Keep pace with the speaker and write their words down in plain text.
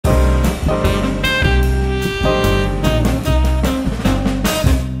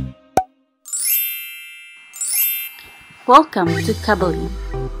Welcome to CAbalen,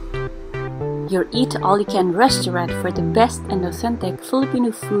 your eat-all-you-can restaurant for the best and authentic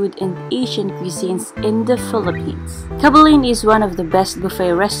Filipino food and Asian cuisines in the Philippines. CAbalen is one of the best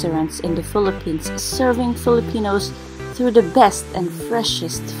buffet restaurants in the Philippines, serving Filipinos through the best and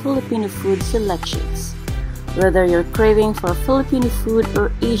freshest Filipino food selections. Whether you're craving for Filipino food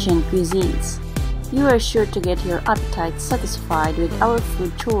or Asian cuisines, you are sure to get your appetite satisfied with our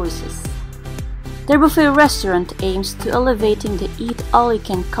food choices. Their buffet restaurant aims to elevating the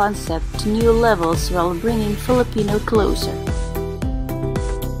eat-all-you-can concept to new levels while bringing Filipino closer.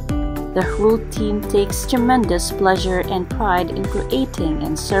 The whole team takes tremendous pleasure and pride in creating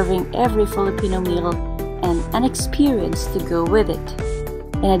and serving every Filipino meal and an experience to go with it.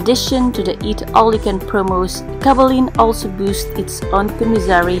 In addition to the eat-all-you-can promos, CAbalen also boasts its own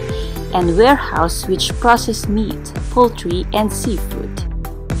commissary and warehouse which process meat, poultry, and seafood.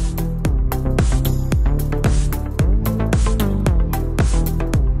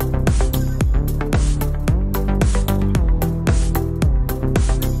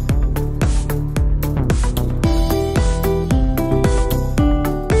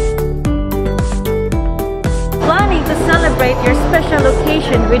 Planning to celebrate your special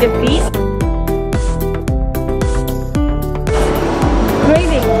occasion with a feast?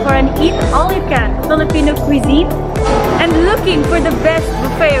 Craving for an eat-all-you-can Filipino cuisine? And looking for the best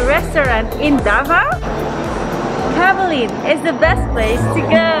buffet restaurant in Davao? CAbalen is the best place to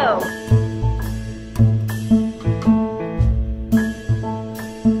go!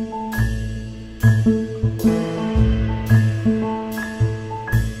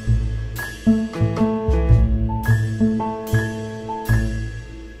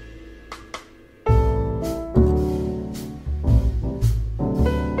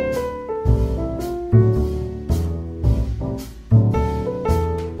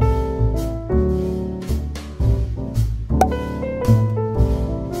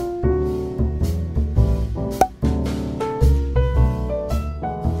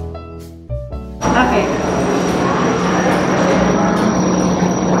 Okay.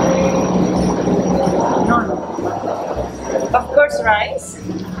 None. Of course, rice.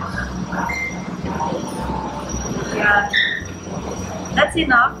 Yeah. That's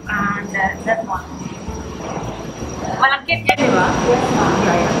enough. And that one. Malangkit yan, di ba? Yes, ma'am.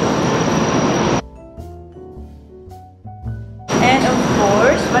 And of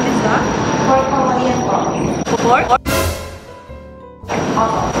course, what is that? Pork Hawaiian pork. Pork?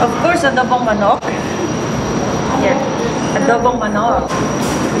 Of course, adobong manok. Yeah, adobong manok.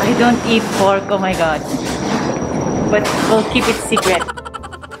 I don't eat pork, oh my god. But we'll keep it secret.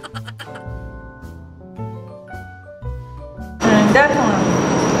 And that one.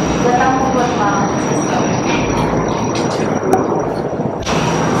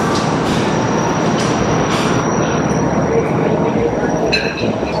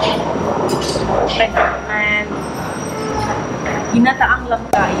 And Ginataan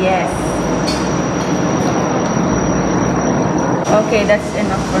langka, yes. Okay, that's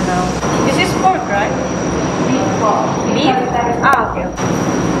enough for now. This is pork, right? Beef pork. Beef? Ah, okay.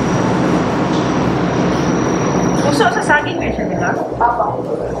 Puso sa saging na siya, diba? Papa.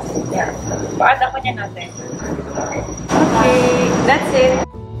 Yeah. Paada ko niya natin. Okay, that's it.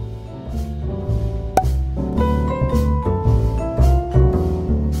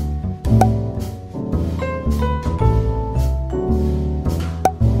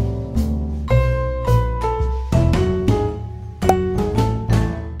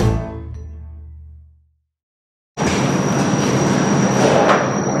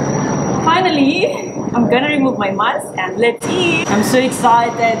 I'm gonna remove my mask and let's eat. I'm so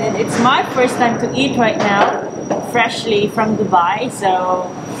excited and it's my first time to eat right now, freshly from Dubai. So,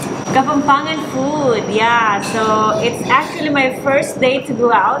 Kapampangan food, yeah. So, it's actually my first day to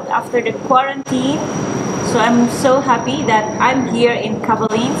go out after the quarantine. So, I'm so happy that I'm here in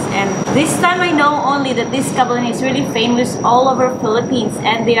CAbalen, and this time I know only that this CAbalen is really famous all over Philippines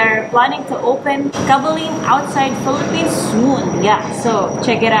and they are planning to open CAbalen outside Philippines soon. Yeah, so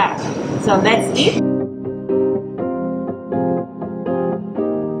check it out. So, let's eat.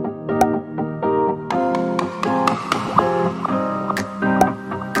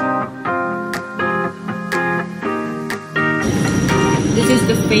 This is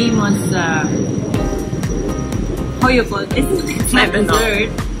the famous how you call it? It's not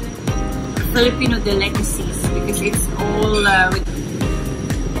dessert. Filipino delicacies because it's all with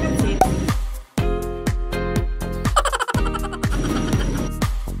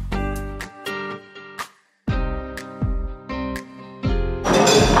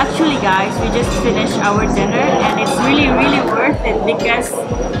Actually guys, we just finished our dinner and it's really worth it because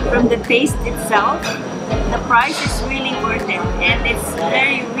from the taste itself, the price is really worth it, and it's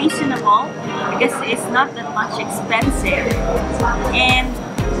very reasonable because it's not that much expensive. And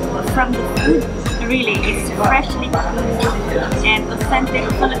from the food, really, it's freshly cooked and authentic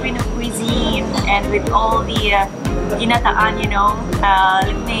Filipino cuisine, and with all the Ginataan, you know.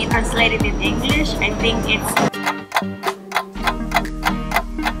 Let me translate it in English. I think it's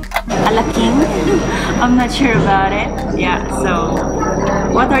alaking. I'm not sure about it. Yeah, so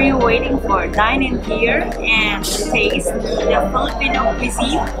what are you waiting for? Dine in here and taste the Filipino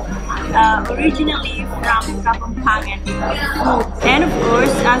cuisine, originally from Kapampangan food. And of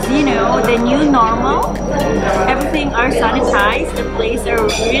course, as you know, the new normal, everything are sanitized, the places are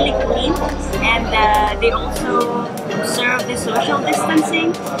really clean, and they also observe the social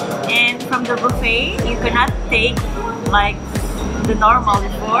distancing. And from the buffet, you cannot take like the normal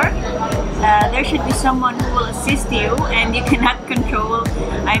before. There should be someone who will assist you, and you cannot control.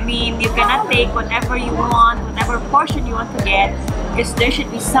 I mean, you cannot take whatever you want, whatever portion you want to get, because there should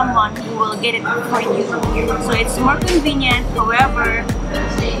be someone who will get it for you. So it's more convenient. However,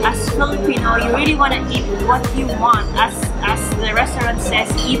 as Filipino, you really want to eat what you want. As the restaurant says,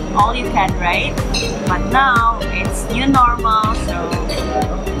 eat all you can, right? But now it's new normal, so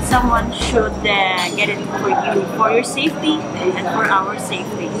someone should get it for you, for your safety and for our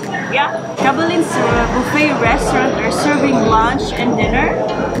safety. Yeah, CAbalen buffet restaurant are serving lunch and dinner,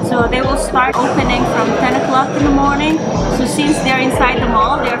 so they will start opening from 10 o'clock in the morning. So since they're inside the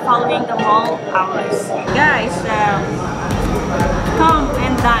mall, they're following the mall hours. Guys, come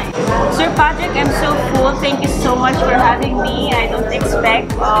and dine. Sir Patrick, I'm so full. Thank you so much for having me. I don't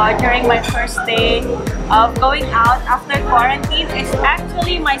expect during my first day of going out after quarantine. It's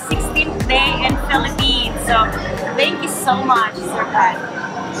actually my 16th day in Philippines. So thank you so much, Sir Patrick.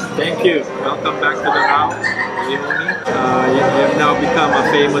 Thank you. Welcome back to the house. You have now become a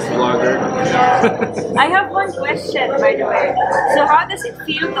famous vlogger. I have one question, by the way. So how does it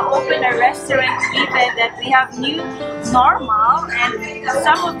feel to open a restaurant given that we have new normal and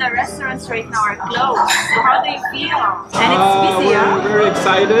some of the restaurants right now are closed? So how do you feel? And it's busy, We're very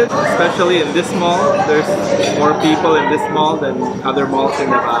excited, especially in this mall. There's more people in this mall than other malls in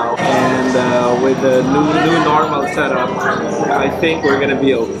Davao. And with the new normal setup, I think we're gonna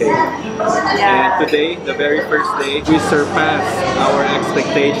be okay. Yeah. And today, the very first day, we surpassed our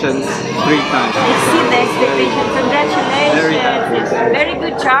expectations 3 times. Exceed the expectations. Congratulations. Very happy. Very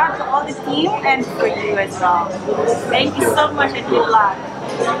good job to all the team and for you as well. Thank you so much and good luck.